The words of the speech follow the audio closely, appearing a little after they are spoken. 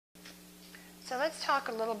So let's talk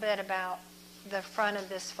a little bit about the front of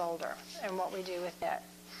this folder and what we do with it.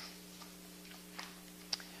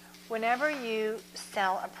 Whenever you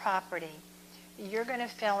sell a property, you're going to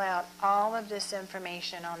fill out all of this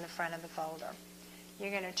information on the front of the folder.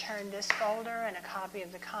 You're going to turn this folder and a copy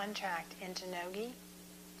of the contract into Nogi,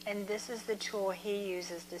 and this is the tool he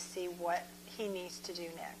uses to see what he needs to do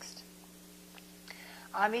next.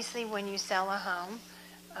 Obviously, when you sell a home,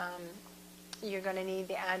 you're going to need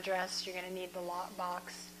the address, you're going to need the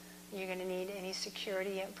lockbox, you're going to need any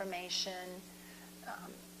security information,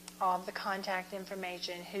 all of the contact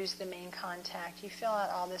information, who's the main contact. You fill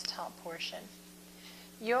out all this top portion.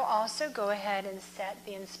 You'll also go ahead and set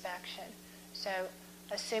the inspection. So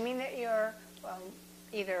assuming that you're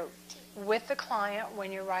either with the client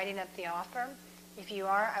when you're writing up the offer, if you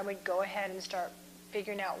are, I would go ahead and start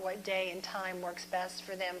figuring out what day and time works best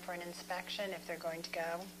for them for an inspection if they're going to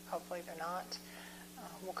go. Hopefully they're not.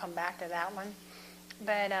 We'll come back to that one.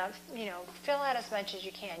 But, fill out as much as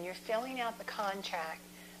you can. You're filling out the contract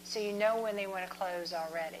so you know when they want to close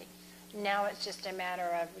already. Now it's just a matter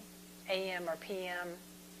of AM or PM.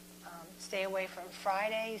 Stay away from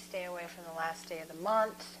Friday. Stay away from the last day of the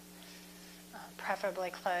month. Preferably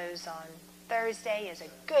close on Thursday is a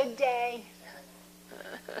good day.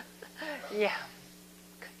 Yeah.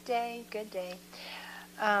 Good day.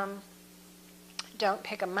 Don't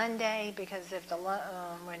pick a Monday because if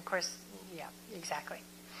of course, yeah, exactly.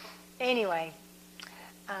 Anyway,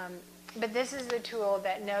 but this is the tool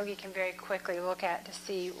that Nogi can very quickly look at to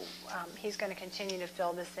see. He's going to continue to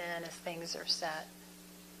fill this in as things are set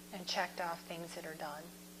and checked off things that are done.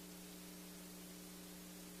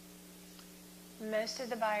 Most of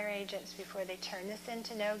the buyer agents, before they turn this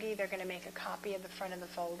into Nogi, they're going to make a copy of the front of the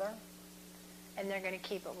folder, and they're going to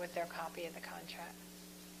keep it with their copy of the contract.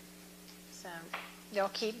 So they'll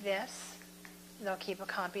keep this, they'll keep a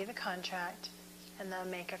copy of the contract, and they'll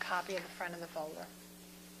make a copy of the front of the folder.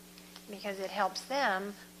 Because it helps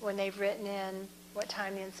them when they've written in what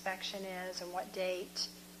time the inspection is and what date,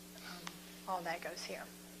 all that goes here.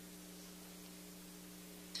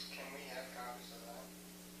 Can we have copies of that?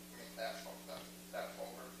 I mean, that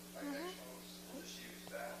folder, like we'll just use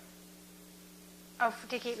that? Oh,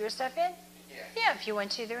 to keep your stuff in? Yeah. Yeah, if you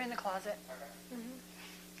want to. They're in the closet. Okay.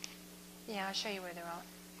 Yeah, I'll show you where they're all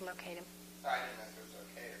located. I didn't know if it was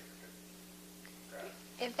okay or if we could grab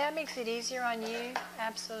it. If that makes it easier on you,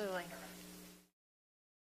 absolutely.